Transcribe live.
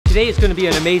Today is going to be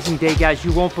an amazing day, guys.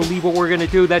 You won't believe what we're going to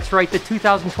do. That's right, the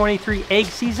 2023 egg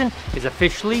season is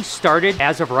officially started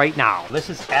as of right now. This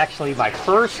is actually my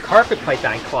first carpet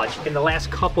python clutch in the last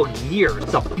couple years.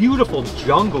 It's a beautiful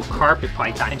jungle carpet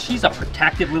python, and she's a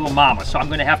protective little mama, so I'm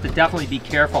going to have to definitely be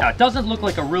careful. Now, it doesn't look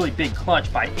like a really big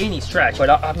clutch by any stretch, but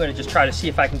I'm going to just try to see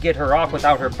if I can get her off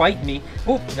without her biting me.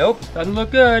 Oh, nope, doesn't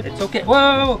look good. It's okay.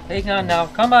 Whoa, hang on now.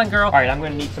 Come on, girl. All right, I'm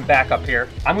going to need some backup here.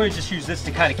 I'm going to just use this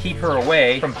to kind of keep her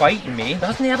away from biting me.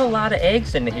 Doesn't have a lot of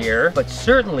eggs in here, but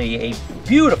certainly a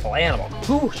beautiful animal.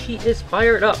 Ooh, she is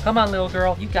fired up. Come on, little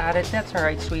girl. You got it. That's all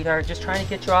right, sweetheart. Just trying to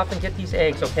get you off and get these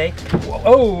eggs, okay? Whoa.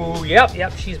 Oh, yep,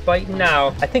 she's biting now.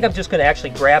 I think I'm just going to actually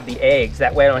grab the eggs.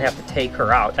 That way I don't have to take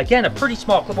her out. Again, a pretty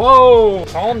small clip. Whoa,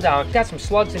 calm down. Got some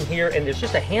slugs in here, and there's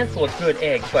just a handful of good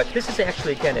eggs, but this is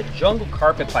actually, again, a jungle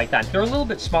carpet python. They're a little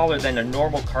bit smaller than a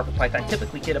normal carpet python.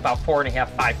 Typically get about 4.5,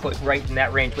 5 foot, right in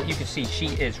that range, but you can see she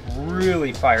is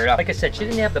really fired up. Like I said, she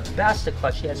didn't have the best of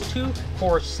clutch. She has 2,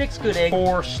 4, 6 good eggs,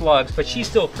 4 slugs, but she's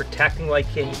still protecting like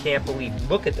you can't believe.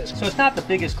 Look at this. So it's not the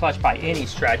biggest clutch by any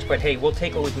stretch, but hey, we'll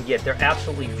take what we can get. They're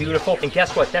absolutely beautiful. And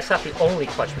guess what? That's not the only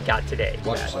clutch we got today.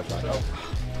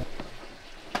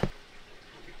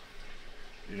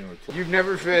 You've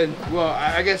never fed, well,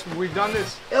 I guess we've done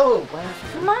this. Oh,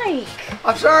 Mike.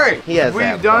 I'm sorry. He has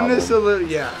We've done this a little,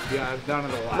 yeah, I've done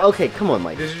it a lot. Okay, come on,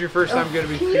 Mike. This is your first time going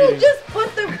to be Can feeding. you just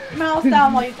put the mouse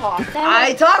down while you talk?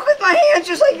 I talk with my hands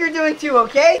just like you're doing too,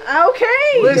 okay?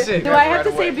 Okay. Listen. Do I have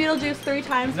to say Beetlejuice 3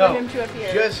 times No, for him to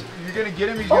appear? Just, you're going to get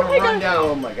him, he's going to run down.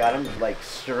 Oh my god, I'm like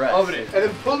stressed. Over it. And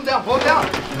then pull him down,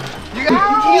 You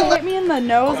got Ow, hit me in the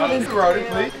nose with his rodent,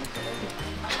 please.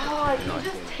 Oh, you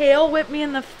just tail whip me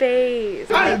in the face.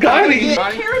 Connie! Who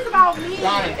cares about me?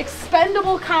 Connie.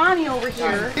 Expendable Connie over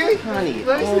here. Honey.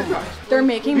 They're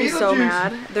making me so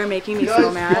mad. They're making me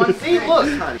so mad. See, look,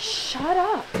 honey. Shut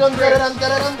up. And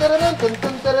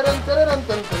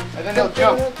then he'll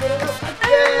jump.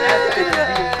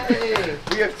 Yay!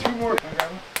 We have 2 more.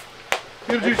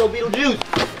 Let's go,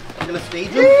 Beetlejuice. I'm gonna stage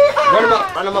him.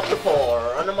 Run him up the pole.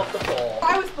 Run him up the pole.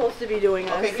 I was supposed to be doing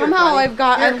this. Okay, here, Somehow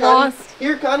Connie. I've lost.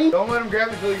 Here, Connie. Don't let him grab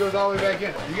it until he goes all the way back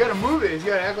in. You gotta move it. He's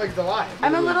gotta act like it's alive.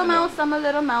 I'm a little mouse. I'm a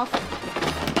little mouse.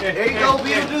 There you go,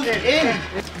 Beetlejuice.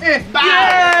 In.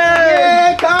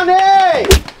 Yeah, Connie!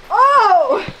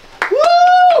 Oh!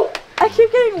 Woo! I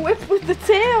keep getting whipped with the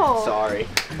tail. Sorry.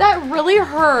 That really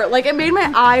hurt. Like, it made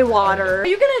my eye water. Are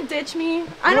you gonna ditch me?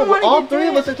 I don't want to All get 3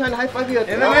 of ditched. us are trying to high five you.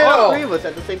 In the All middle. 3 of us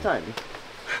at the same time.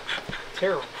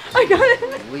 Terrible. I got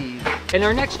it. Please. And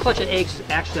our next clutch of eggs is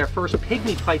actually our first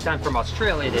pygmy python from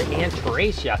Australia, the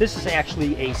Anteracia. This is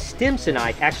actually a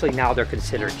Stimsoni. Actually, now they're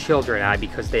considered children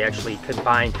because they actually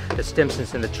combine the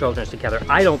Stimsons and the Children's together.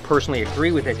 I don't personally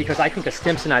agree with it because I think a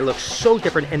Stimsoni looks so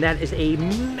different, and that is a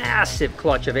massive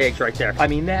clutch of eggs right there. I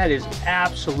mean, that is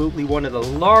absolutely one of the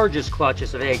largest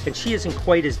clutches of eggs, and she isn't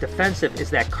quite as defensive as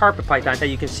that carpet python that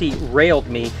you can see railed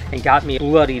me and got me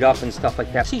bloodied up and stuff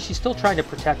like that. See, she's still trying to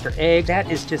protect her egg. That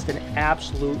is just an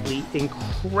absolutely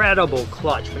incredible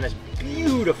clutch from this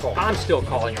beautiful, I'm still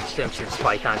calling them Simpsons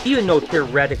pythons, even though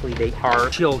theoretically they are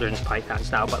children's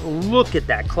pythons now, but look at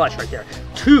that clutch right there.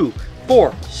 2,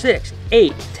 4, 6,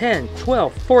 8, 10,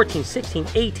 12, 14, 16,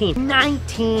 18,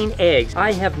 19 eggs.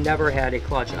 I have never had a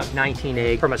clutch of 19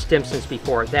 eggs from a Stimsons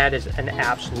before. That is an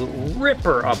absolute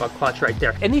ripper of a clutch right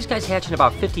there. And these guys hatch in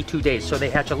about 52 days, so they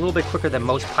hatch a little bit quicker than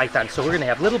most pythons. So we're gonna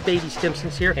have little baby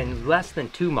Stimsons here in less than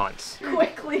 2 months.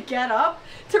 Quickly get up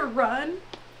to run.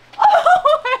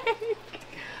 Oh my.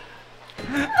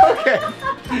 Okay.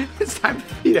 It's time to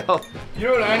feed out. You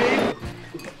know what I need?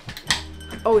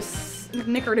 Oh,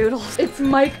 snickerdoodles. It's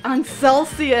Mike on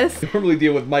Celsius. We normally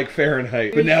deal with Mike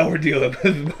Fahrenheit, but now we're dealing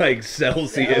with Mike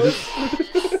Celsius.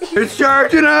 It's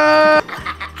charging up!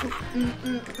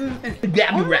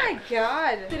 Oh my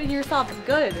god. Sitting yourself is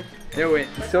good. It went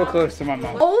so close to my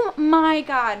mouth. Oh my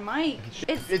god, Mike.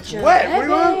 It's wet. What do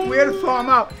you want? We gotta thaw him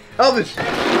out. Elvis.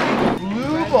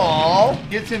 Blue ball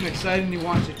gets him excited and he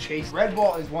wants to chase. Red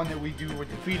ball is one that we do with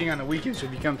the feeding on the weekends. So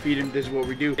if you come feed him, this is what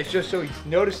we do. It's just so he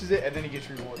notices it and then he gets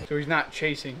rewarded. So he's not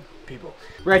chasing people.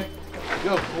 Ready?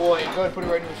 Good boy. Go ahead and put it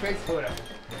right in his face. Pull it up.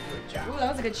 Good job. Ooh,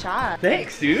 that was a good shot.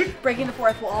 Thanks, dude. Breaking the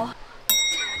 4th wall.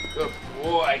 Good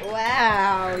boy.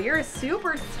 Wow, you're a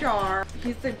superstar.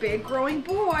 He's a big growing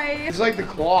boy. It's like the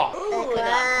claw. Ooh,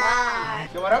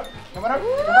 Come on up. Come on up.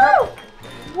 Woo! Come on up.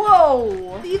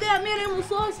 Whoa! See, that man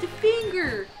almost lost a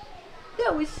finger.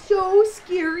 That was so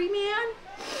scary, man.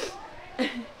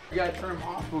 You gotta turn him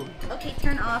off. Ooh. Okay,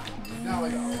 turn off. Not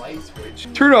like a light switch.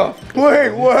 Turn off. Wait,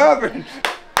 what happened?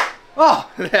 Oh,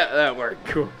 that worked.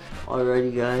 Cool.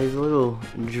 Alrighty guys, a little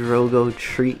Drogo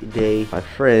treat day. My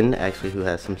friend, actually who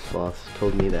has some sloths,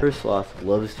 told me that her sloth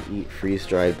loves to eat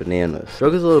freeze-dried bananas.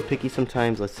 Drogo's a little picky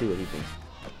sometimes. Let's see what he thinks.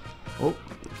 Oh,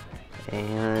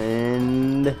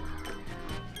 and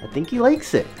I think he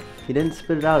likes it. He didn't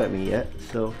spit it out at me yet.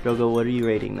 So Drogo, what are you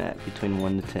rating that between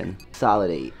 1 to 10?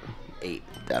 Solid 8. 8,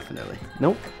 definitely.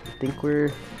 Nope, I think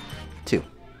we're 2.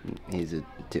 He's a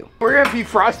 2. We're gonna be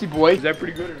Frosty Boy. Is that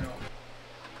pretty good or no?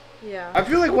 Yeah. I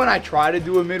feel like when I try to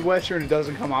do a Midwestern, it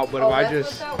doesn't come out, but if I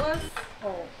just... What that was?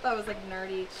 Oh, that was like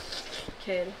nerdy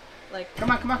kid. Like,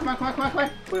 Come on. Wait,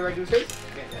 do I do this?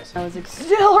 Fantastic. that was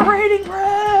exhilarating,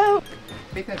 bro.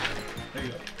 Take that. There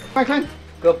you go. Come on.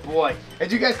 Good boy.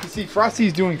 As you guys can see,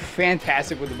 Frosty's doing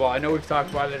fantastic with the ball. I know we've talked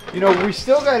about it. You know, we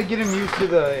still got to get him used to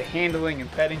the handling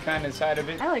and petting kind of side of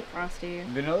it. I like Frosty.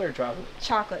 Vanilla or chocolate?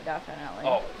 Chocolate, definitely.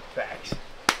 Oh, facts.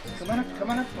 Come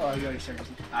on up. Oh, you already started.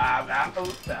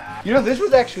 You know, this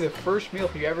was actually the first meal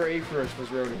he ever ate for us was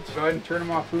rodents. Go ahead and turn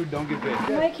him off food. Don't get bit.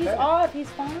 Mike, he's off. He's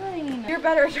fine. You're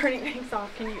better at turning things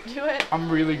off. Can you do it? I'm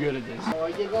really good at this. Oh,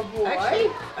 you go boy.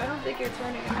 Actually, I don't think you're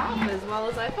turning it off as well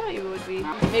as I thought you would be.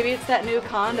 Maybe it's that new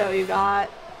condo you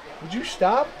got. Would you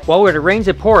stop? Well, it rains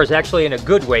and pours actually in a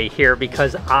good way here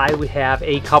because I have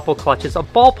a couple clutches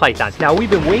of ball pythons. Now, we've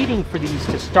been waiting for these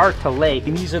to start to lay,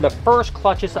 and these are the first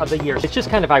clutches of the year. It's just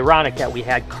kind of ironic that we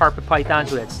had carpet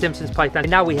pythons, we had Stimson's pythons,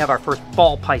 and now we have our first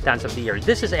ball pythons of the year.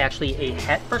 This is actually a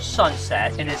het for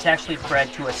sunset, and it's actually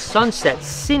bred to a sunset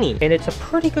cine, and it's a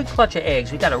pretty good clutch of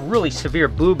eggs. We got a really severe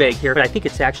boob egg here, but I think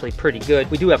it's actually pretty good.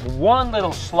 We do have one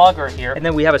little slugger here, and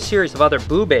then we have a series of other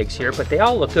boob eggs here, but they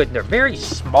all look good, and they're very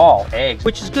small eggs,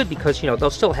 which is good because, you know, they'll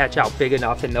still hatch out big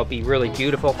enough and they'll be really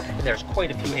beautiful. And there's quite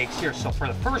a few eggs here. So for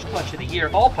the first clutch of the year,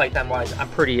 ball python wise, I'm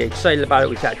pretty excited about it.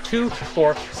 We've got 2,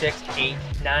 4, 6, 8,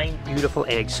 9 beautiful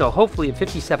eggs. So hopefully in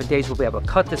 57 days, we'll be able to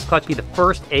cut this clutch, be the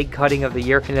first egg cutting of the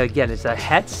year. And again, it's a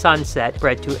het sunset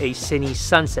bred to a cine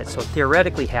sunset. So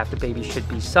theoretically, half the babies should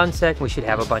be sunset. We should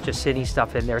have a bunch of cine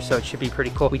stuff in there. So it should be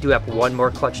pretty cool. We do have one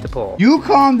more clutch to pull. You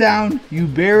calm down, you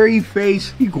berry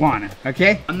face iguana,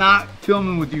 okay? I'm not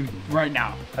filming with you right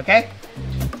now, okay?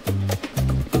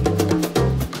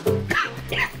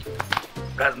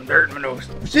 Got some dirt in my nose.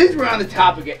 Since we're on the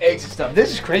topic of eggs and stuff,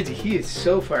 this is crazy. He is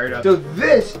so fired up. So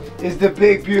this is the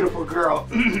big beautiful girl.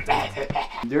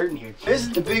 Dirt in here. This is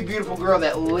the big beautiful girl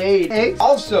that laid eggs.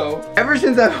 Also, ever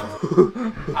since I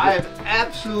have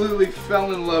absolutely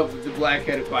fell in love with the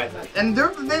black-headed python. And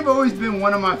they've always been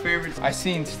one of my favorites. I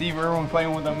seen Steve Irwin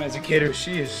playing with them as a kid.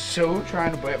 She is so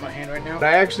trying to bite my hand right now. But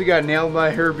I actually got nailed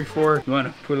by her before. You want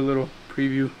to put a little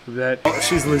preview of that? Oh,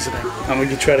 she's listening. I'm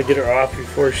gonna try to get her off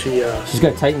before she She's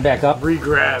gonna tighten back up.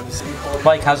 re-grabs.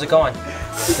 Mike, how's it going?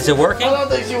 Is it working? I don't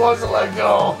think she wants to let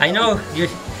go. I know you.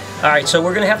 All right, so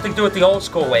we're gonna have to do it the old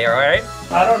school way, all right?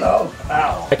 I don't know.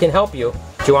 Ow. I can help you.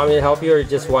 Do you want me to help you or you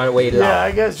just want to wait it Yeah, out?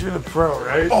 I guess you're the pro,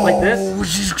 right? Like this? Oh,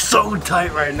 she's so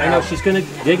tight right now. I know, she's gonna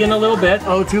dig in a little bit.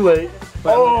 Oh, too late.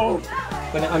 Oh!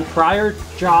 I'm gonna unpry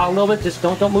her jaw a little bit. Just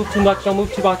don't move too much, don't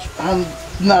move too much. I'm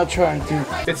not trying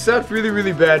to. It sucked really,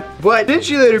 really bad. But then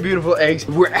she laid her beautiful eggs.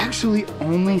 We're actually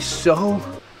only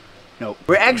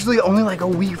we're actually only like a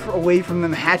week away from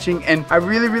them hatching, and I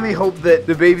really, really hope that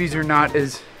the babies are not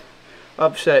as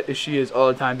upset as she is all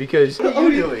the time because What are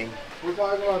you doing? we're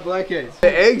talking about black eggs.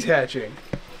 The eggs hatching.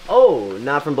 Oh,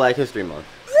 not from Black History Month.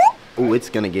 Oh, it's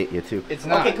gonna get you too. It's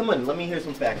not. Okay, come on, let me hear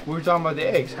some facts. We were talking about the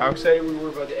eggs. How excited we were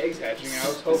about the eggs hatching. I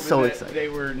was hoping So that excited. they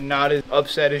were not as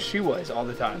upset as she was all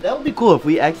the time. That would be cool if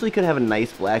we actually could have a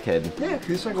nice blackhead. Yeah,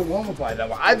 it's like a woma pie.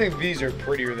 I think these are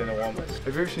prettier than the womas.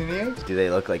 Have you ever seen the eggs? Do they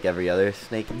look like every other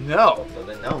snake? No. So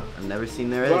then no, I've never seen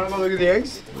their You want to eggs. go look at the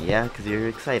eggs? Yeah, because you're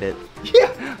excited.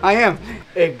 Yeah, I am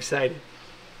excited.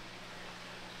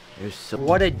 You're so...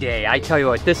 What a day. I tell you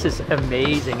what, this is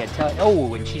amazing.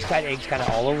 Oh, and she's got eggs kind of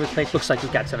all over the place. Looks like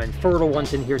we've got some infertile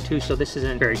ones in here too, so this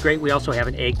isn't very great. We also have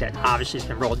an egg that obviously has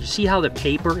been rolled. You see how the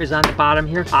paper is on the bottom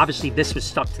here? Obviously this was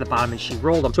stuck to the bottom and she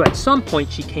rolled them. So at some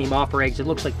point she came off her eggs. It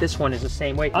looks like this one is the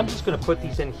same way. I'm just gonna put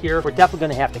these in here. We're definitely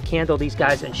gonna have to candle these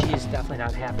guys, and she is definitely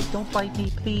not happy. Don't bite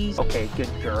me, please. Okay, good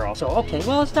girl. So, okay,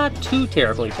 well, it's not too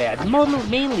terribly bad.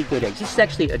 Mainly good eggs. This is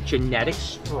actually a genetic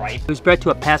stripe. It was bred to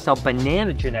a pastel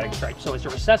banana genetic stripe. So it's a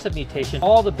recessive mutation.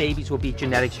 All the babies will be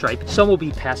genetic stripe. Some will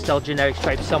be pastel genetic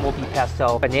stripes, some will be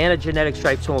pastel banana genetic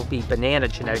stripes, some will be banana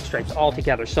genetic stripes all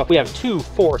together. So we have 2,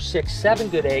 4, 6, 7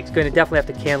 good eggs. Gonna definitely have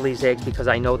to candle these eggs because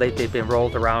I know that they've been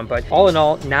rolled around, but all in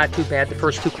all, not too bad. The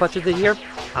first 2 clutches of the year,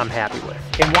 I'm happy with.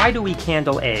 And why do we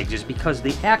candle eggs? Is because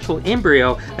the actual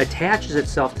embryo attaches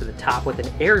itself to the top with an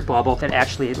air bubble that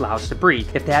actually allows to breathe.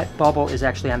 If that bubble is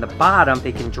actually on the bottom,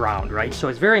 they can drown, right? So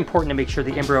it's very important to make sure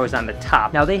the embryo is on the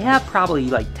top. Now they have probably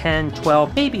like 10,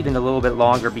 12, maybe even a little bit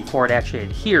longer before it actually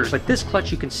adheres. But this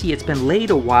clutch, you can see it's been laid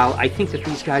a while. I think that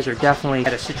these guys are definitely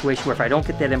at a situation where if I don't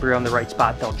get that embryo in the right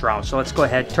spot, they'll drown. So let's go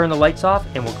ahead, turn the lights off,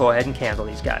 and we'll go ahead and candle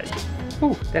these guys.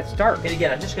 Ooh, that's dark. And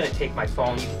again, I'm just gonna take my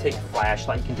phone. You can take a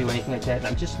flashlight, you can do anything like that. And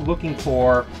I'm just looking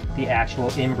for the actual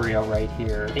embryo right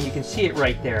here. And you can see it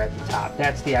right there at the top.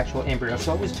 That's the actual embryo.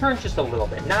 So it was turned just a little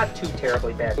bit, not too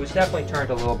terribly bad. It was definitely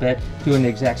turned a little bit. Doing the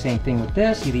exact same thing with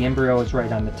this. See, the embryo is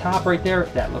right on the top right there.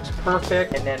 That looks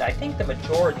perfect. And then I think the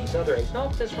majority of these other eggs,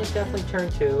 nope, this one's definitely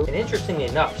turned too. And interestingly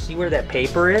enough, see where that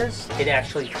paper is? It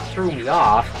actually threw me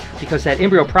off because that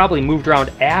embryo probably moved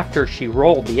around after she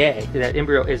rolled the egg. That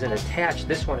embryo isn't attached.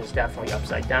 This one is definitely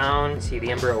upside down. See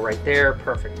the embryo right there,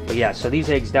 perfect. But yeah, so these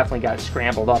eggs definitely got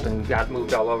scrambled up and got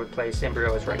moved all over the place.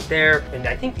 Embryo is right there. And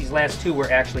I think these last two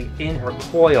were actually in her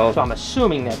coil, so I'm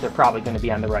assuming that they're probably going to be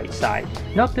on the right side.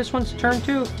 Nope, this one's turned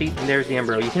too. See, and there's the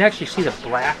embryo. You can actually see the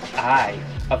black eye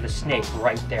of the snake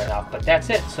right there now, but that's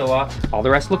it. So all the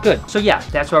rest look good. So yeah,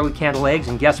 that's why we candle eggs.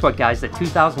 And guess what, guys? The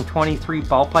 2023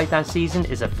 ball python season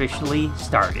is officially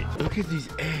started. Look at these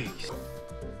eggs.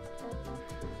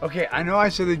 Okay, I know I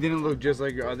said they didn't look just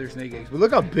like your other snake eggs, but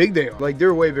look how big they are. Like,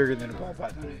 they're way bigger than a ball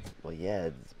python egg. Well, yeah,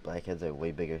 blackheads are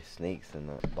way bigger snakes than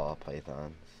the ball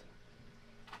pythons.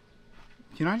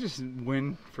 Can I just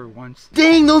win for once?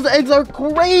 Dang, those eggs are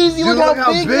crazy! Dude, look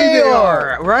how big they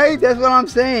are! Right? That's what I'm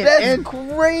saying. That's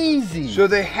crazy! So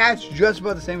they hatch just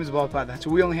about the same as a ball python.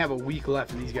 So we only have a week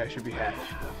left and these guys should be hatched.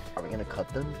 Are we gonna cut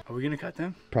them? Are we gonna cut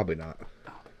them? Probably not.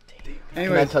 Oh, damn. Can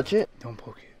Anyways, I touch it? don't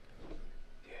poke it.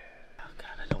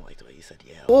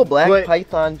 Yeah. Cool, black But,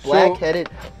 python, black-headed,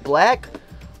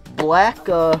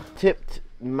 tipped,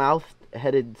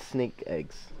 mouth-headed snake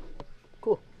eggs.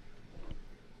 Cool.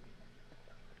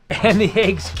 And the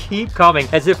eggs keep coming.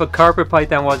 As if a carpet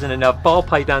python wasn't enough, ball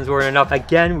pythons weren't enough.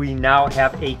 Again, we now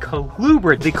have a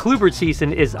colubrid. The colubrid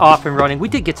season is off and running. We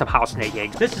did get some house snake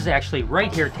eggs. This is actually right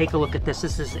here. Take a look at this.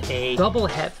 This is a double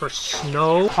het for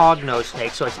snow hognose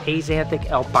snake. So it's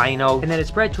axanthic albino. And then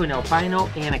it's bred to an albino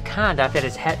anaconda that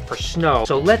is het for snow.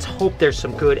 So let's hope there's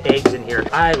some good eggs in here.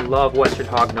 I love western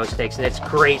hognose snakes and it's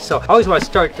great. So I always want to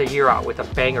start the year out with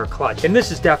a banger clutch. And this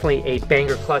is definitely a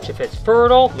banger clutch if it's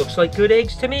fertile. Looks like good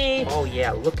eggs to me. Oh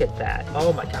yeah, look at that.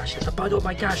 Oh my gosh, there's a bunch. Oh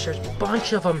my gosh, there's a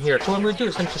bunch of them here. So what I'm gonna do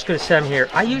is I'm just gonna set them here.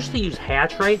 I usually use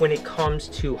hatch rate when it comes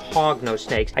to hognose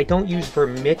snakes. I don't use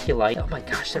vermiculite. Oh my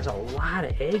gosh, there's a lot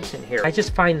of eggs in here. I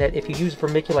just find that if you use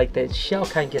vermiculite, the shell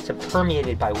kind of gets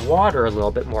permeated by water a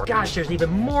little bit more. Gosh, there's even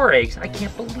more eggs. I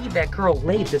can't believe that girl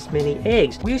laid this many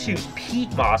eggs. We used to use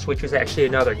peat moss, which was actually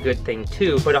another good thing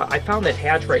too. But I found that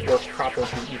hatch rate works probably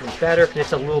even better, and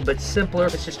it's a little bit simpler.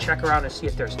 Let's just check around and see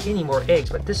if there's any more eggs.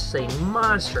 But this is a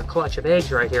monster clutch of eggs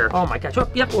right here. Oh my gosh. Oh,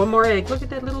 yep, one more egg. Look at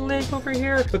that little egg over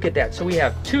here. Look at that. So we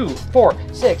have 2, 4,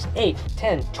 6, 8,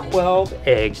 10, 12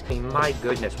 eggs. I mean, my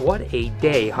goodness, what a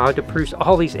day, huh? To produce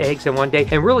all these eggs in one day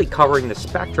and really covering the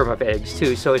spectrum of eggs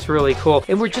too. So it's really cool.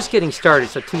 And we're just getting started.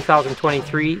 So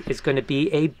 2023 is going to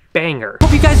be a banger.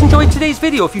 Hope you guys enjoyed today's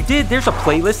video. If you did, there's a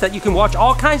playlist that you can watch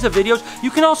all kinds of videos. You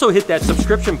can also hit that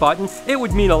subscription button. It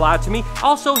would mean a lot to me.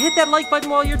 Also, hit that like button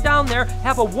while you're down there.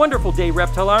 Have a wonderful day,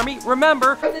 Reptile Army.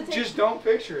 Remember, just don't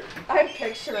picture it. I'm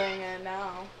picturing it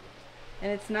now.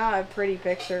 And it's not a pretty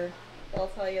picture. I'll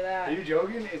tell you that. Are you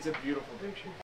joking? It's a beautiful picture.